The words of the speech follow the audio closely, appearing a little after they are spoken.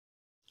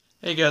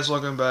Hey guys,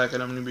 welcome back,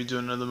 and I'm going to be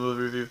doing another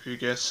movie review for you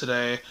guys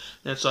today.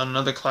 And it's on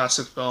another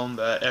classic film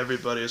that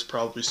everybody has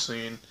probably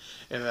seen,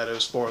 and that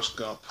is Forrest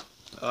Gump.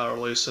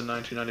 Released in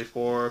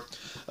 1994,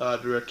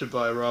 directed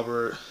by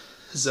Robert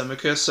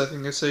Zemeckis, I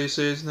think that's how you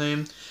say his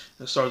name.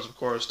 It stars, of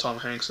course, Tom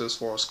Hanks as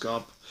Forrest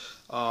Gump,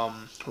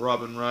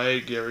 Robin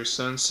Wright, Gary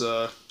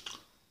Sinise,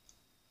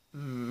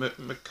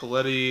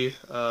 Micheletti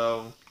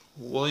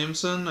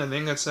Williamson, I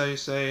think that's how you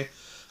say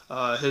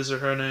his or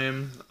her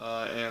name,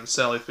 and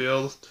Sally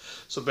Field.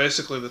 So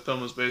basically, the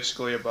film is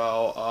basically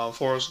about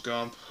Forrest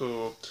Gump,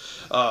 who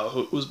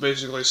was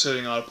basically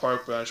sitting on a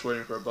park bench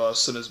waiting for a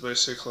bus, and is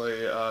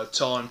basically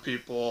telling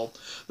people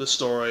the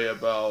story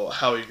about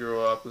how he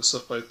grew up and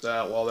stuff like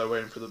that while they're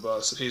waiting for the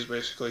bus. And he's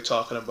basically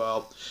talking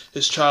about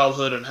his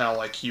childhood and how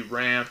like he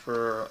ran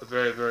for a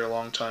very very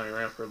long time. He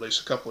ran for at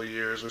least a couple of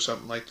years or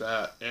something like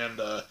that, and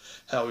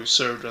how he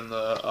served in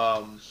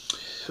the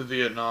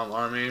Vietnam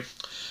Army.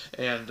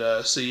 And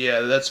so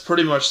yeah, that's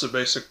pretty much the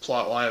basic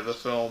plot line of the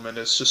film, and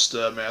it's just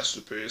a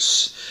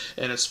masterpiece.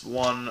 And it's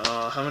won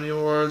how many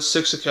awards?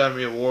 6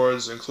 Academy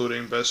Awards,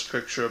 including Best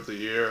Picture of the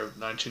Year of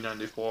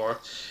 1994.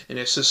 And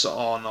it's just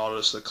all in all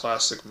just a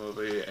classic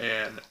movie.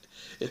 And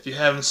if you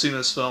haven't seen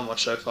this film,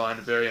 which I find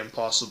very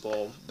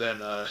impossible, then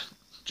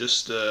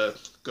just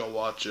go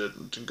watch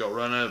it. Go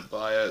rent it,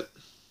 buy it,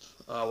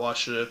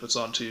 watch it if it's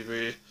on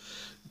TV.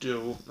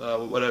 Do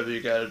whatever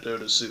you gotta do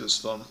to see this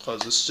film,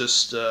 because it's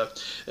just an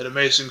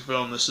amazing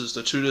film. This is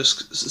the 2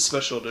 disc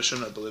special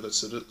edition. I believe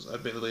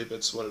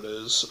it's what it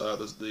is.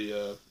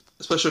 The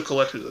special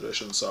collector's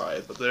edition.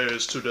 Sorry, but there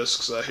is 2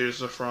 discs. Here's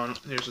the front,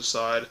 here's the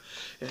side,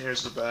 and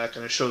here's the back,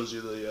 and it shows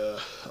you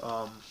the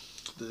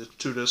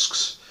 2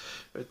 discs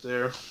right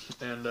there.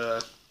 And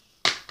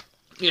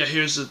yeah,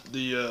 here's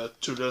the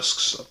 2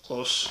 discs up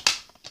close.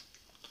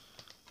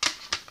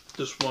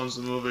 Disc 1's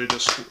the movie,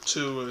 disc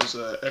 2 is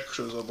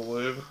extras, I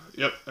believe.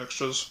 Yep,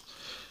 extras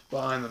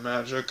behind the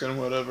magic and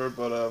whatever,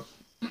 but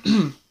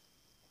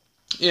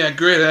yeah,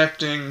 great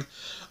acting.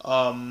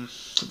 The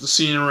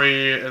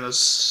scenery and the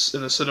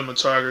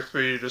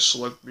cinematography just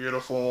look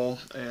beautiful,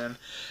 and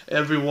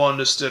everyone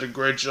just did a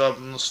great job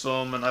in this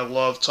film, and I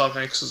love Tom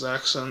Hanks'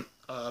 accent.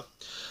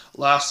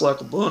 Laughs like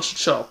a bunch of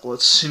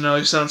chocolates. He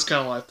sounds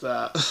kind of like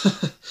that.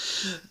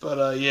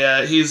 But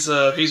yeah, he's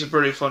a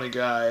pretty funny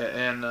guy,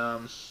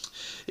 and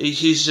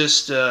he's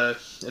just an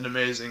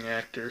amazing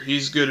actor.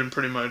 He's good in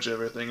pretty much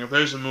everything. If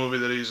there's a movie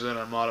that he's in,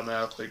 I'm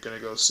automatically gonna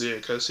go see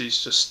it because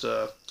he's just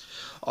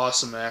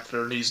awesome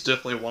actor, and he's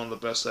definitely one of the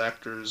best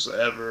actors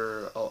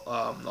ever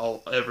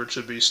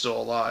to be still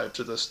alive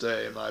to this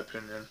day, in my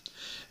opinion.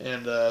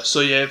 And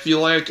so yeah, if you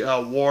like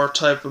war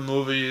type of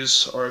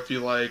movies, or if you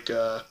like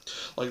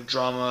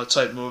drama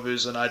type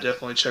movies, then I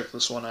definitely check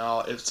this one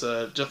out. It's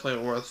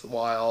definitely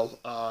worthwhile.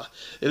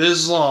 It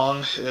is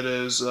long. It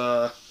is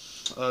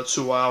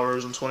 2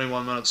 hours and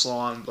 21 minutes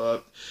long,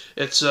 but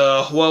it's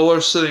well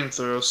worth sitting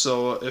through.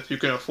 So if you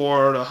can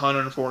afford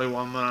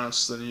 141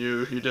 minutes, then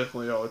you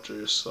definitely owe it to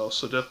yourself.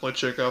 So definitely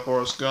check out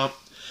Forrest Gump.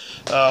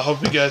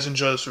 Hope you guys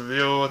enjoy this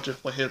review.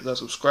 Definitely hit that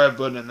subscribe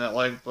button and that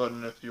like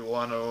button if you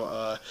want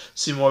to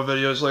see more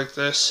videos like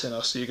this, and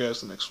I'll see you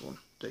guys in the next one.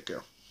 Take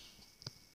care.